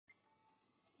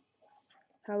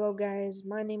Hello guys,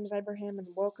 my name is Abraham and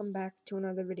welcome back to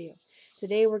another video.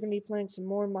 Today we're going to be playing some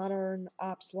more Modern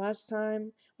Ops. Last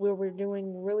time we were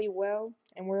doing really well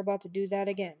and we're about to do that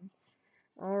again.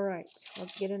 Alright,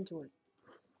 let's get into it.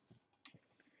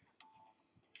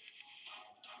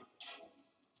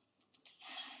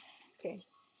 Okay.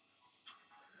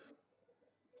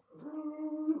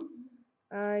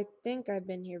 I think I've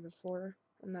been here before.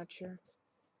 I'm not sure.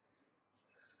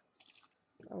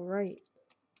 Alright.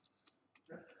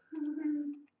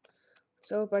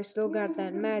 So hope I still got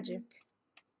that magic.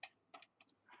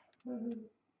 I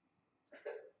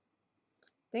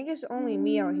think it's only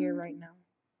me out here right now.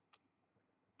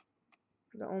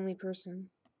 The only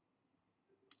person.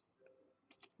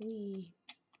 Whee.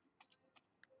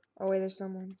 Oh wait, there's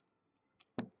someone.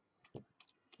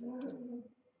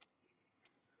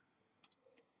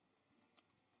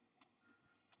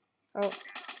 Oh,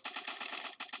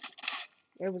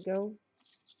 there we go.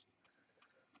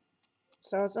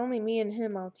 So it's only me and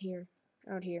him out here.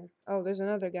 Oh, there's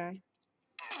another guy.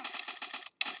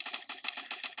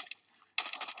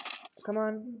 Come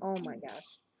on. Oh my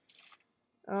gosh.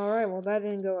 Alright, well that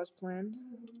didn't go as planned.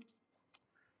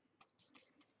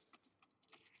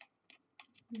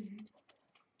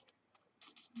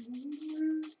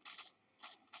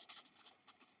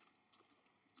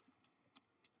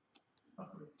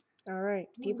 Alright,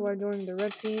 people are joining the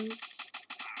red team.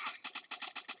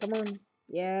 Come on.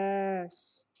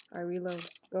 Yes. I reload.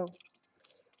 Go.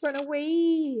 Run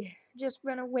away! Just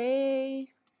run away!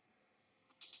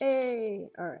 Hey!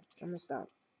 Alright, I'm gonna stop.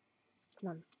 Come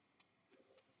on.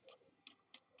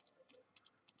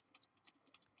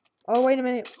 Oh, wait a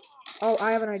minute. Oh,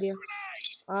 I have an idea.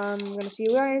 I'm gonna see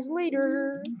you guys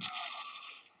later.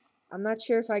 I'm not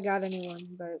sure if I got anyone,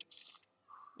 but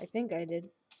I think I did.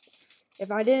 If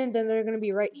I didn't, then they're gonna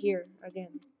be right here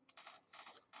again.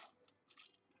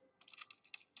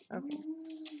 Okay.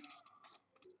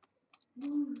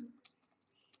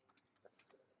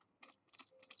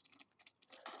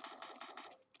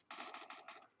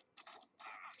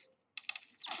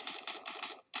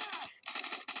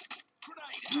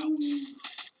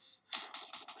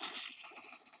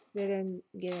 Didn't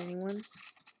get anyone.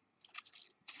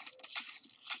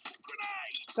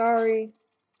 Sorry.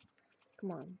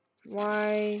 Come on.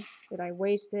 Why did I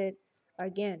waste it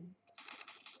again?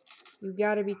 You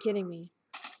gotta be kidding me.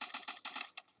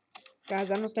 Guys,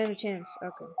 I don't stand a chance.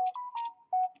 Okay.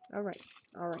 Alright.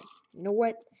 Alright. You know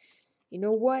what? You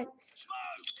know what?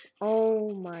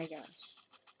 Oh my gosh.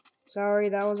 Sorry,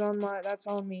 that's on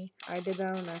me. I did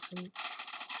that on accident.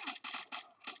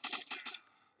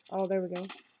 Oh, there we go.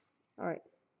 Alright.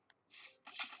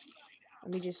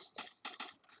 Let me just...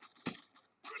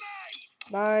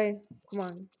 Bye. Come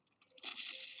on.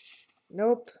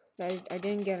 Nope. I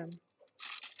didn't get him.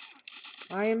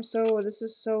 This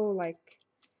is so, like,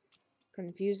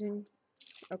 confusing.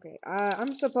 Okay,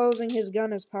 I'm supposing his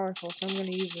gun is powerful, so I'm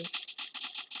gonna use it.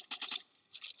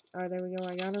 Alright, there we go,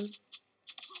 I got him.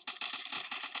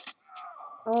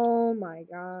 Oh my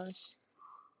gosh.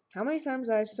 How many times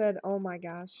I've said, oh my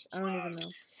gosh? I don't even know.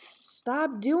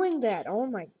 Stop doing that! Oh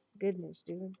my goodness,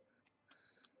 dude.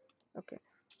 Okay.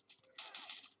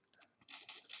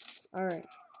 Alright.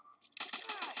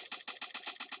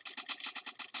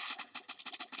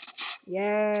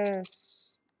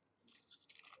 Yes!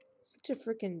 Such a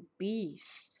freaking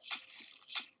beast.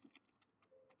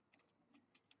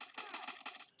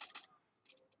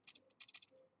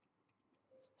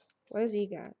 What has he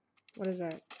got? What is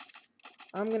that?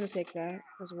 I'm gonna take that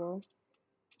as well.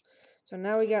 So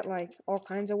now we got, like, all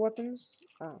kinds of weapons.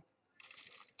 Oh.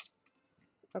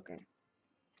 Okay.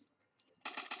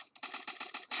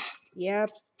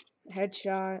 Yep.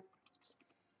 Headshot.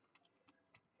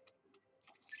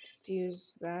 Let's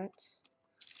use that.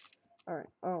 Alright.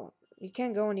 Oh. You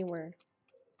can't go anywhere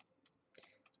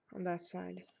on that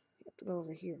side. You have to go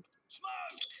over here.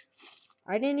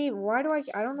 I didn't even... I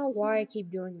don't know why I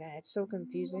keep doing that. It's so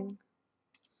confusing.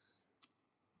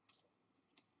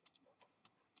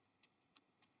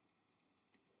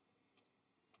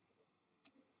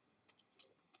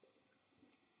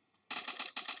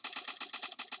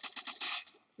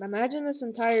 Imagine this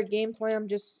entire gameplay, I'm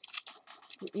just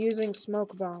using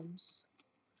smoke bombs.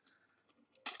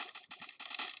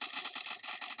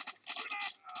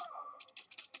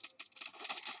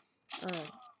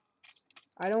 Alright.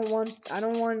 I don't want, I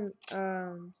don't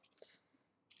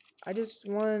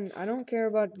care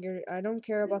about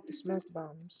the smoke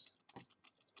bombs.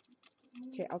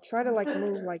 Okay, I'll try to, like,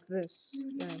 move like this,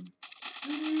 then.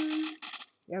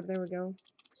 Yep, there we go.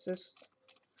 Assist.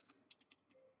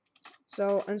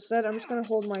 So, instead, I'm just gonna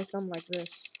hold my thumb like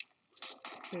this.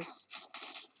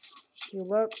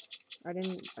 Heal up. I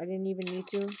didn't even need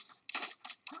to.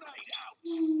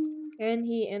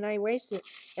 And I waste it.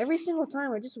 Every single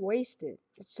time I just waste it.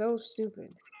 It's so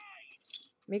stupid.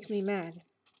 Makes me mad.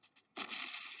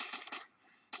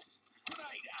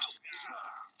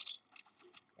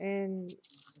 And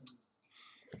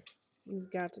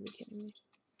you've got to be kidding me.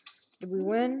 Did we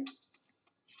win?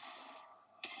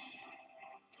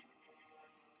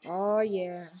 Oh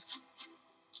yeah.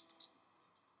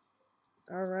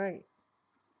 Alright.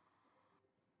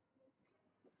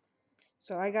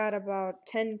 So I got about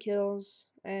 10 kills.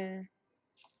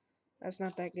 That's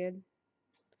not that good.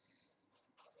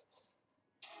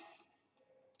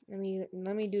 Let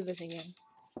me do this again.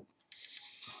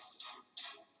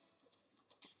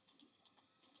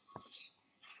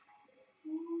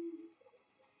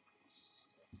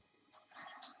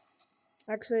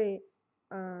 Actually,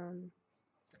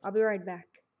 I'll be right back.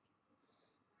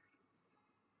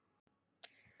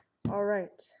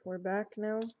 Alright, we're back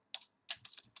now.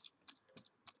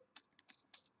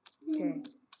 Okay.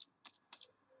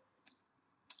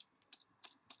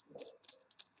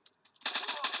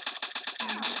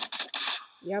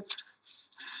 Yep.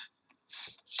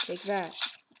 Take that.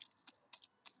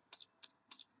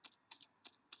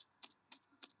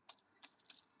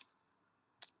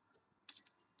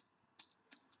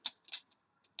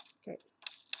 Okay.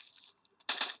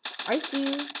 I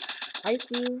see you. I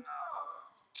see you.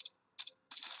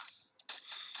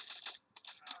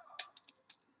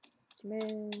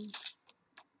 Man.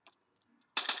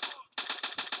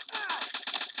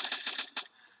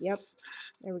 Yep.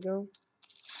 There we go.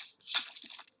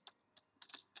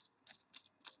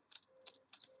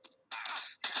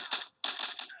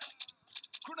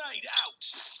 Grenade out.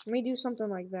 Let me do something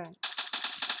like that.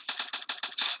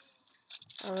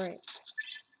 Alright.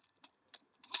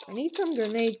 I need some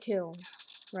grenade kills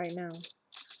right now.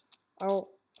 Oh,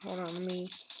 hold on. Let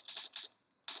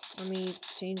me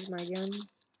change my gun.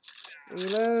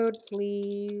 Reload,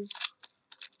 please.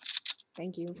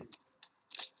 Thank you.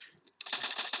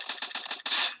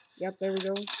 Yep, there we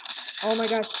go. Oh my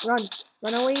gosh, run!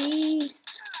 Run away!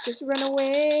 Just run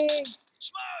away!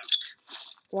 Smoke.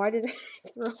 Why did I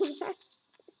throw that?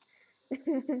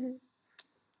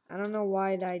 I don't know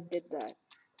why I did that.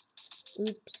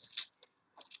 Oops.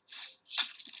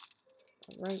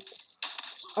 Alright.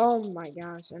 Oh my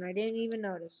gosh, and I didn't even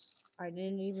notice. I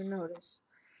didn't even notice.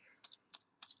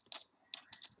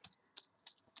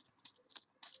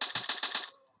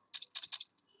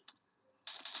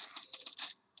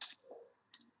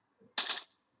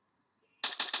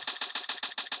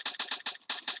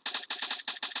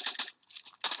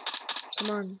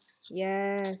 Come on.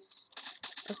 Yes.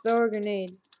 Let's throw a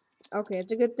grenade. Okay,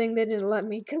 it's a good thing they didn't let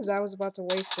me because I was about to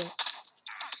waste it.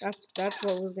 That's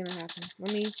what was gonna happen.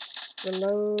 Let me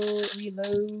reload.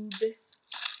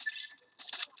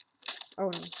 Oh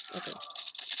no. Okay.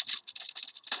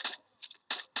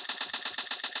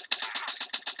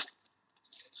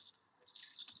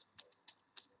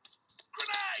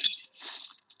 Grenade.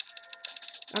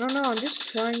 I don't know, I'm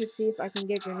just trying to see if I can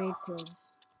get grenade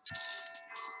kills.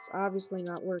 It's obviously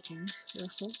not working.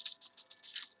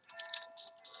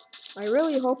 I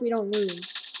really hope we don't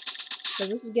lose.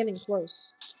 Because this is getting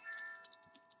close.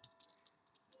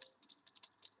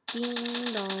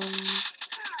 Ding dong.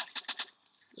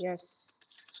 Yes.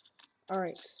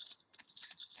 Alright.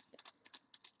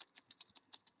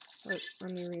 Oh,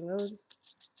 let me reload.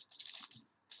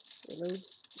 Reload.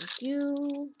 Thank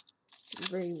you.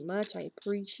 Thank you very much. I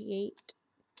appreciate.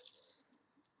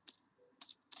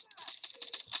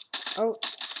 Oh,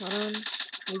 hold on.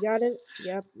 We got it?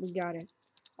 Yep, we got it.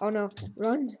 Oh no.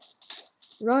 Run!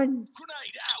 Run!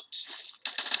 Grenade out.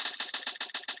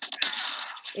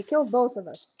 They killed both of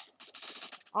us.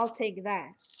 I'll take that.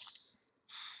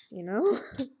 You know?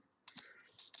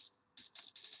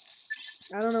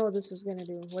 I don't know what this is gonna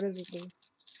do. What does it do?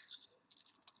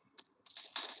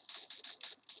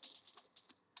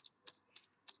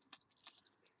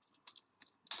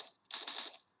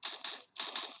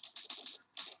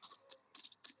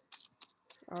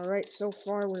 Alright, so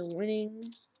far we're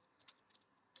winning.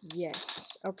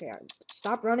 Yes. Okay,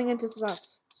 stop running into stuff.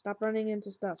 Stop running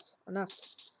into stuff. Enough.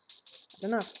 That's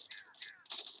enough.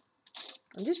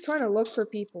 I'm just trying to look for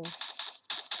people.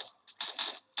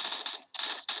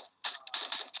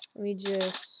 Let me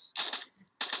just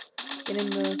get in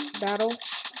the battle.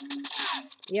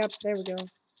 Yep, there we go.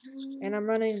 And I'm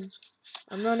running.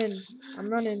 I'm running. I'm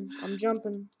running. I'm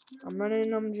jumping. I'm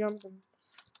running. I'm jumping.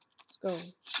 Let's go.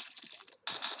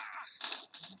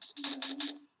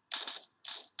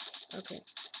 Okay.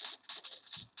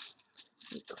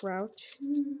 Let me crouch.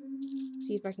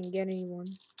 See if I can get anyone.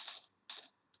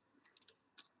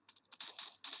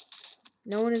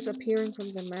 No one is appearing from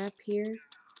the map here.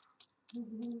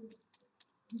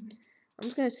 I'm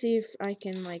just gonna see if I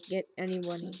can like get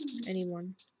anyone.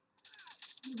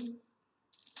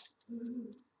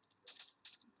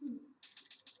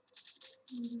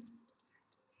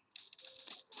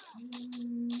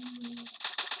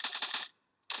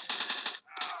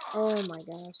 Oh my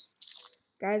gosh.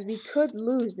 Guys, we could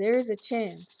lose. There is a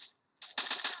chance.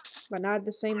 But not at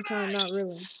the same time, not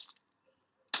really.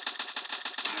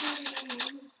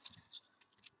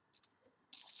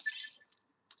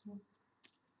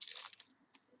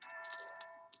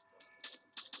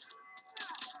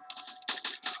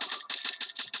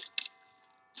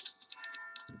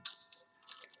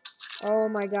 Oh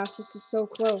my gosh, this is so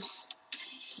close.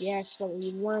 Yes, but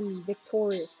we won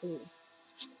victoriously.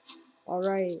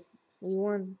 Alright, we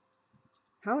won.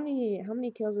 How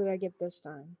many kills did I get this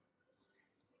time?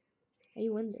 Hey,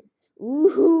 you win there.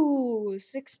 Ooh,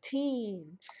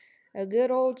 16. A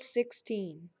good old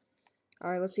 16.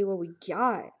 Alright, let's see what we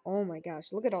got. Oh my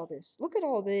gosh, look at all this. Look at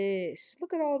all this.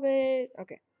 Look at all this.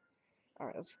 Okay.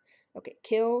 Alright, okay,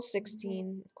 kill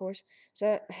 16, of course.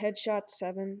 Set headshot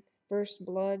 7, first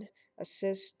blood,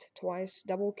 assist twice,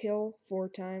 double kill 4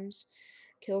 times,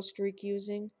 kill streak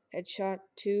using, headshot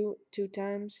 2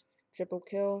 times, triple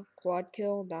kill, quad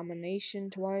kill, domination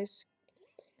twice,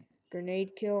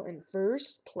 grenade kill in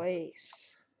first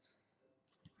place.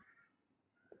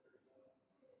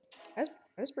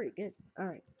 That's pretty good.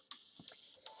 Alright.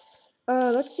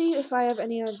 Let's see if I have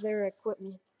any other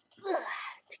equipment.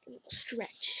 Take a little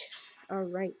stretch.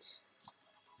 Alright.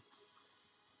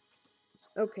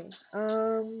 Okay,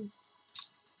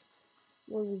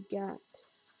 what we got?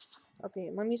 Okay,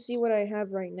 let me see what I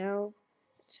have right now.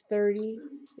 It's 30.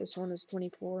 This one is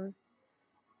 24.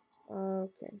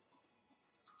 Okay.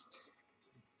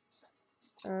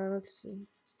 Let's see.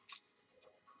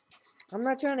 I'm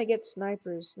not trying to get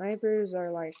snipers. Snipers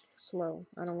are like slow.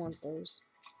 I don't want those.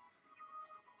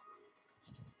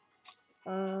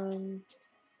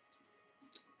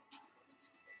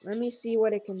 Let me see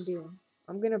what it can do.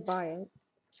 I'm gonna buy it.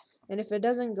 And if it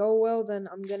doesn't go well, then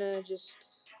I'm gonna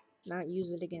just not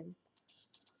use it again.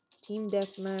 Team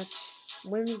deathmatch.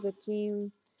 Wins that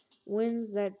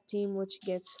team which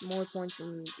gets more points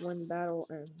when battle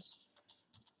ends.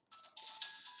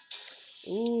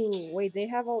 Ooh, wait, they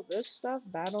have all this stuff?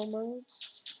 Battle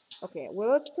modes? Okay, well,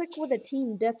 let's pick with a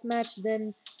team deathmatch,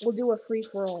 then we'll do a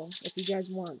free-for-all, if you guys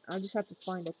want. I'll just have to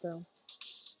find it, though.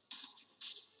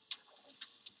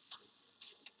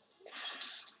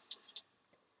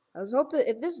 I was hoping that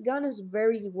if this gun is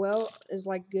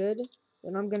like, good,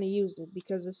 then I'm gonna use it,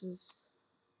 because this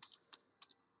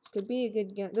could be a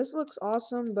good gun. This looks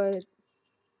awesome, but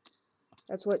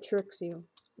that's what tricks you,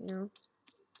 you know?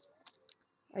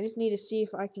 I just need to see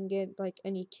if I can get, like,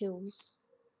 any kills.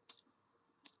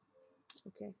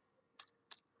 Okay.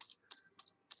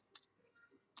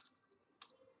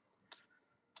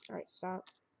 Alright, stop.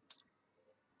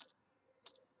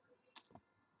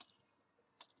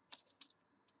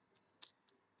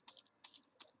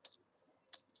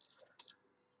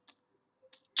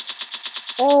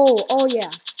 Oh yeah.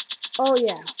 Oh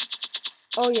yeah.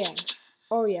 Oh yeah.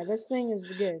 Oh yeah, this thing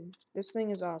is good. This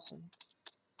thing is awesome.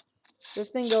 This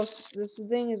thing go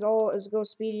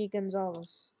Speedy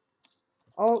Gonzalez.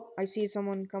 Oh, I see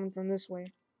someone coming from this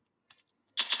way.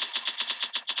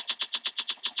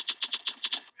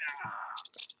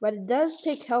 But it does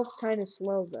take health kind of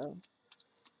slow though,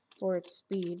 for its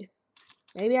speed.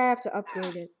 Maybe I have to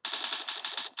upgrade it.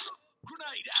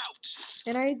 Grenade out.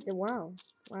 And wow.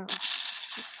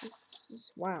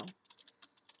 Wow.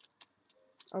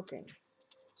 Okay.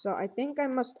 So I think I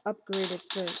must upgrade it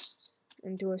first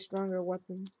into a stronger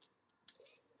weapon.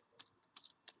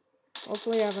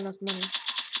 Hopefully I have enough money.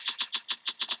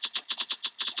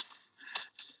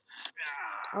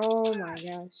 Oh my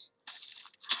gosh.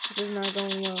 This is not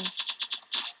going well.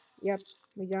 Yep,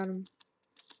 we got him.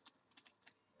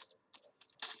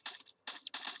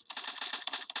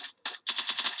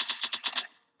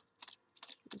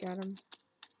 We got him.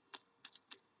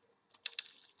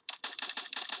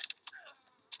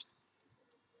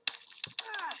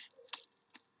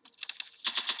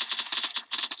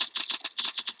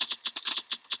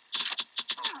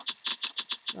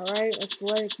 Alright, let's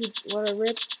let it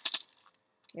rip.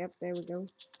 Yep, there we go.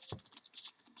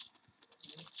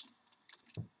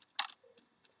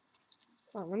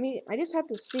 Oh, I just have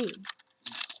to see.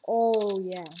 Oh,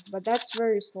 yeah, but that's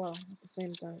very slow at the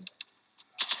same time.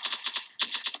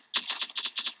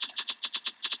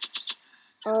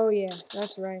 Oh, yeah,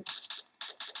 that's right.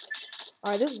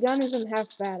 Alright, this gun isn't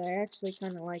half bad. I actually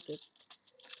kind of like it.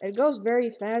 It goes very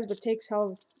fast, but takes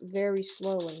health very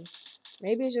slowly.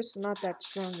 Maybe it's just not that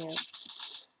strong yet.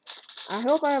 I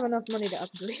hope I have enough money to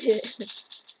upgrade it.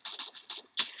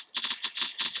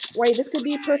 Wait, this could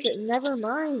be perfect. Never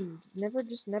mind. Never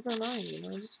mind, you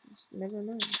know, just never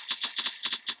mind.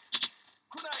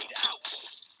 Grenade out.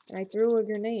 And I threw a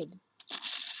grenade.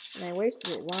 And I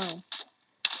wasted it. Wow.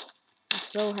 I'm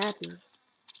so happy.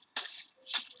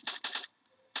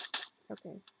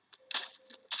 Okay.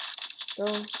 Go.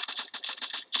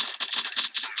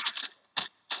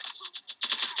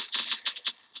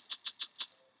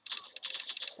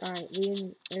 Alright,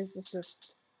 is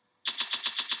assist.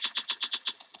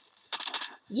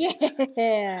 Yeah!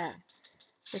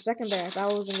 For a second there, I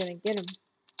thought I wasn't gonna get him.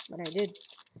 But I did.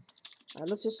 Alright,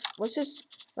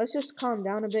 let's just calm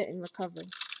down a bit and recover.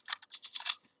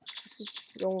 Let's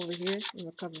just go over here and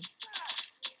recover.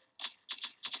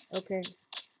 Okay.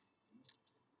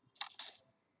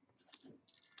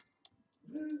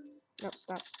 No,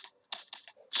 stop.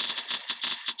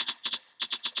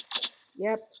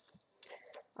 Yep.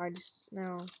 Alright, just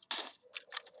now.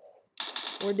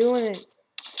 We're doing it.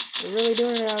 We're really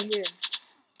doing it out here.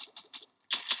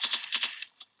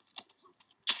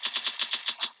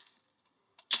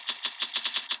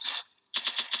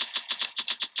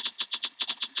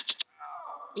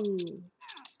 Ooh.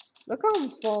 Look how I'm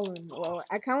falling. Well,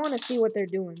 I kind of want to see what they're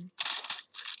doing.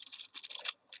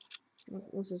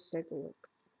 Let's just take a look.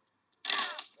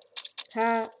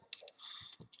 Ha.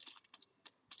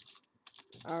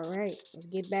 Alright, let's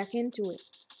get back into it.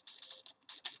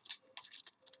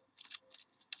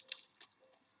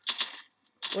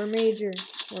 We're major.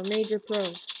 We're major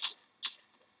pros.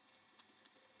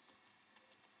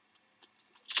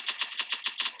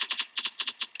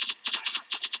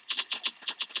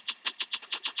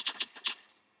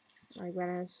 I got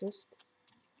an assist.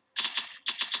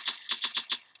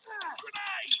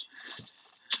 Grenade.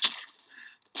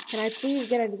 Can I please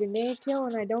get a grenade kill?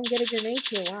 And I don't get a grenade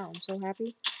kill. Wow, I'm so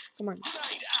happy. Come on.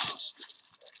 Grenade out.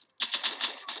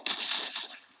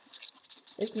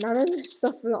 It's none of the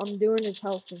stuff that I'm doing is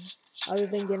helping. Other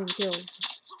than getting kills.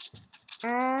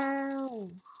 Ow.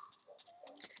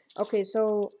 Okay,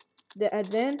 so the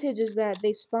advantage is that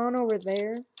they spawn over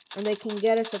there. And they can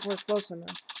get us if we're close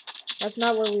enough. That's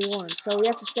not what we want. So we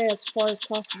have to stay as far as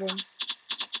possible.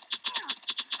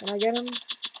 Can I get him?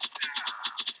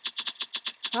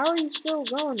 How are you still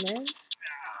going, man?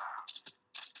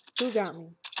 Who got me?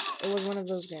 It was one of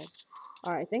those guys.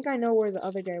 Alright, I think I know where the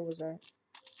other guy was at.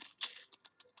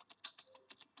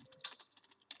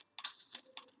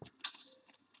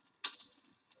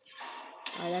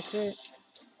 Alright, that's it.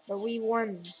 But we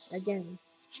won again.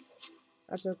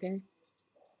 That's okay.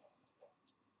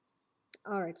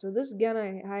 Alright, so this gun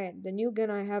the new gun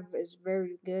I have is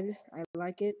very good. I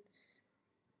like it.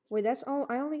 Wait, that's all?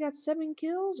 I only got 7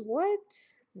 kills? What?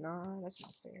 Nah, that's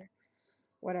not fair.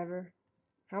 Whatever.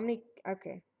 How many?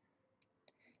 Okay.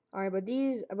 Alright, but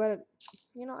you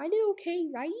know, I did okay,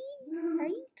 right?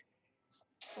 Right?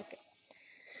 Okay.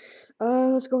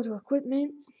 Let's go to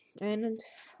equipment and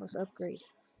let's upgrade.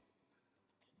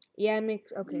 Yeah, it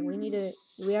makes okay. Do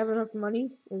we have enough money?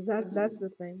 That's the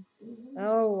thing?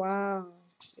 Oh wow.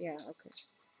 Yeah. Okay.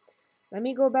 Let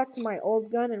me go back to my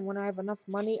old gun, and when I have enough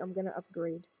money, I'm gonna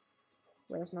upgrade.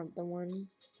 Wait, that's not the one.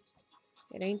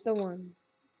 It ain't the one.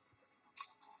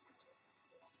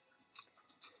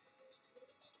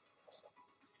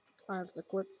 Alright, let's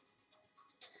equip.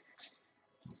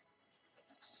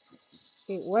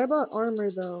 Okay, what about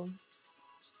armor though?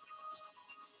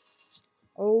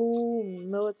 Oh,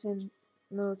 militant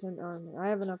armor. I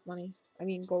have enough money. I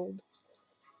mean gold.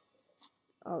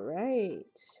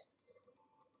 Alright.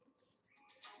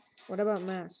 What about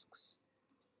masks?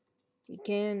 You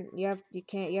have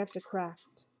to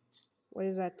craft. What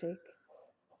does that take?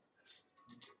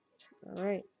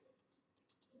 Alright.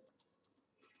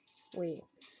 Wait.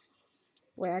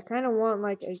 Wait, I kinda want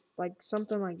like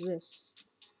something like this.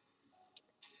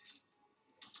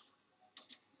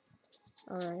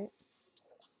 Alright.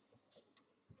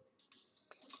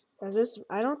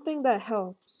 I don't think that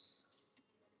helps.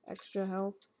 Extra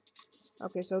health.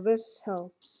 Okay, so this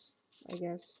helps, I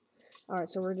guess. Alright,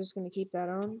 so we're just gonna keep that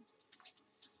on.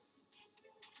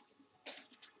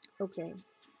 Okay.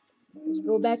 Let's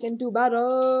go back into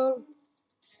battle!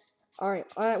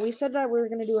 Alright, we said that we were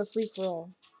gonna do a free-for-all.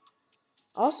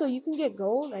 Also, you can get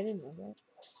gold? I didn't know that.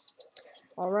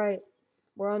 Alright.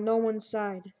 We're on no one's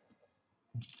side.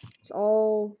 It's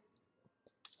all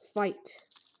fight.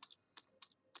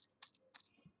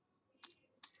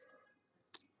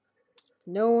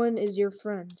 No one is your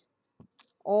friend.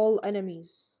 All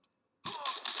enemies.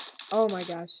 Oh my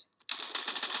gosh.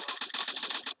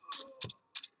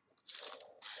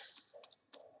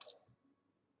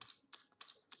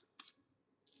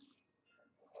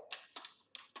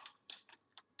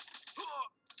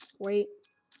 Wait,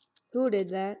 who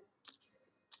did that?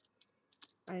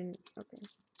 Okay.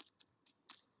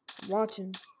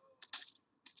 Watching.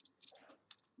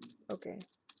 Okay.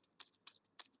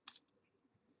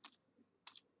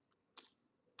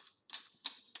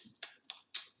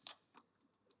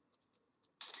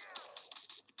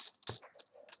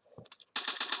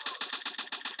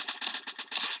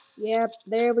 Yep,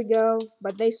 there we go.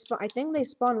 But I think they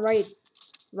spawn right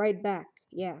back.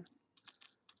 Yeah.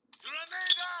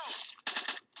 Grenade out!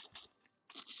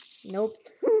 Nope.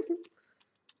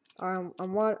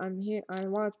 I'm here. I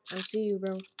see you,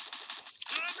 bro. Grenade!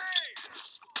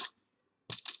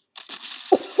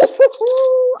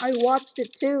 I watched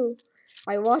it too.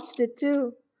 I watched it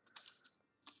too.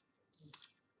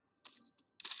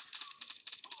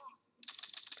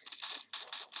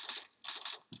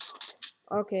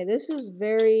 Okay, this is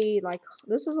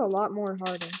this is a lot more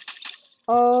harder.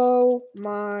 Oh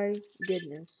my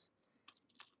goodness.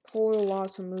 Total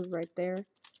awesome move right there.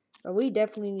 But we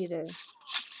definitely need to,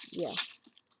 yeah.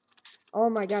 Oh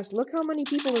my gosh, look how many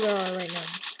people there are right now.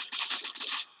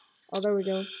 Oh, there we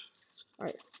go.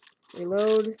 Alright,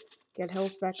 reload, get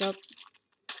health back up.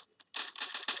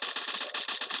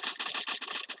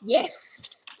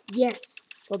 Yes! Yes!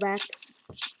 Go back.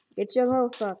 Get your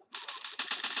health up.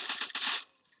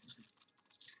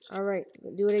 Alright,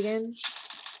 do it again.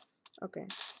 Okay.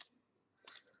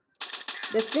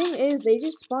 The thing is, they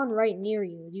just spawn right near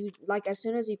you. Like, as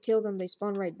soon as you kill them, they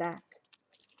spawn right back.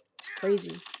 It's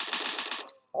crazy.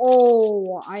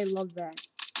 Oh, I love that.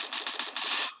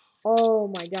 Oh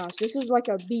my gosh, this is like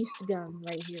a beast gun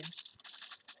right here.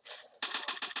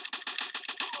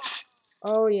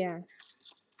 Oh yeah.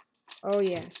 Oh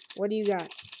yeah. What do you got?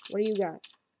 What do you got?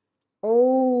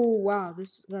 Oh wow,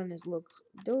 this gun looks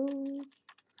dope.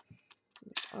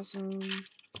 Awesome.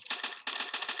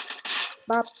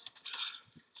 Bop.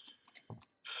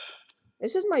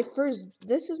 This is my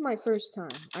first time.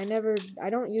 I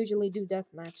don't usually do death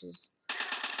matches.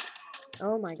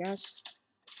 Oh my gosh.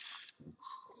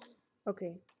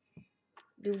 Okay.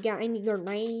 Do we got any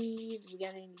grenades? We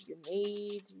got any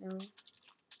grenades? No.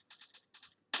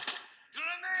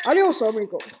 Grenade! Adios,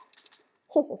 amigo.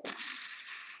 Ho, ho, ho.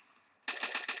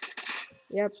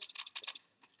 Yep.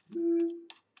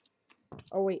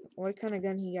 Oh wait, what kind of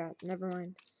gun he got? Never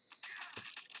mind.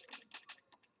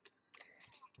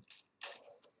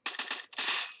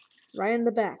 Right in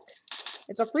the back.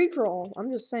 It's a free-for-all.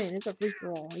 I'm just saying, it's a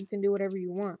free-for-all. You can do whatever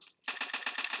you want.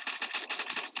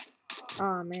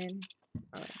 Ah, man.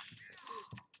 Alright.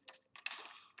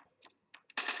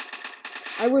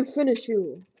 I will finish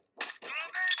you. Grenade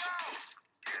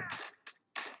out!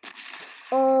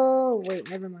 Oh, wait,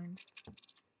 never mind.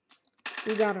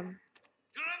 We got him.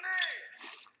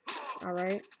 Grenade!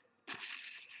 Alright.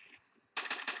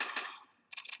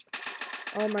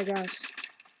 Oh my gosh.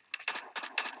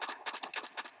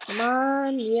 Come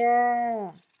on,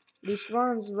 yeah. This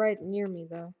runs right near me,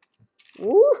 though.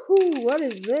 Woohoo, what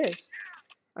is this?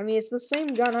 I mean, it's the same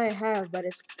gun I have, but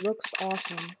it looks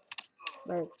awesome.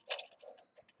 But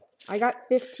I got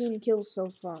 15 kills so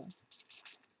far.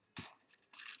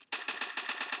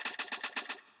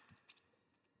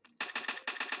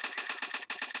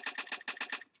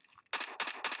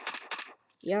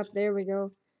 Yep, there we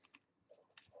go.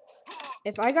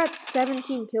 If I got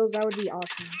 17 kills, that would be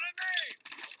awesome.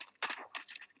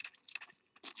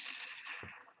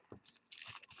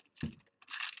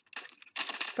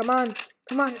 Come on,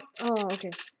 come on. Oh, okay.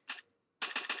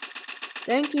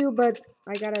 Thank you, but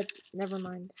I gotta, never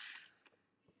mind.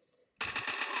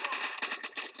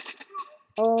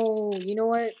 Oh, you know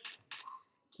what?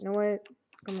 You know what?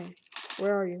 Come here.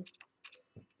 Where are you?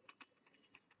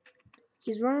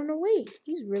 He's running away.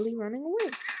 He's really running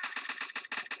away.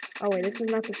 Oh, wait, this is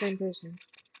not the same person.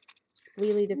 It's a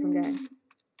completely different guy.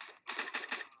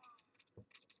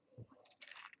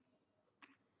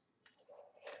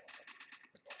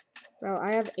 Bro,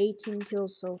 I have 18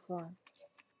 kills so far.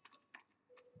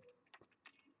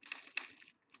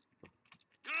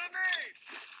 Grenade!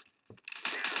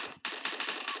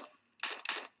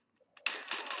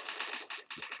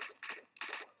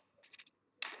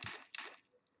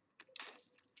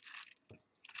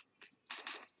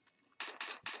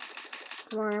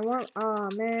 Come on, aw,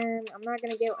 man. I'm not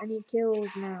gonna get any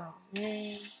kills now,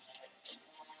 man.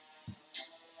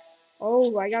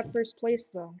 Oh, I got first place,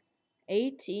 though.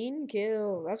 18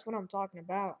 kills. That's what I'm talking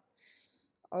about.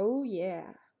 Oh,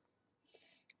 yeah.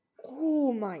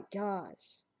 Oh, my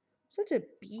gosh. Such a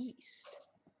beast.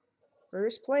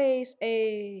 First place,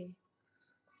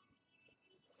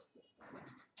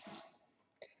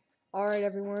 Alright,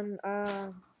 everyone.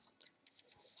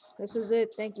 this is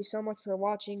it. Thank you so much for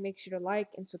watching. Make sure to like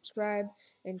and subscribe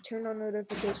and turn on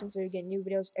notifications so you get new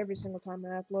videos every single time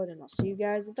I upload. And I'll see you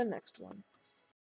guys at the next one.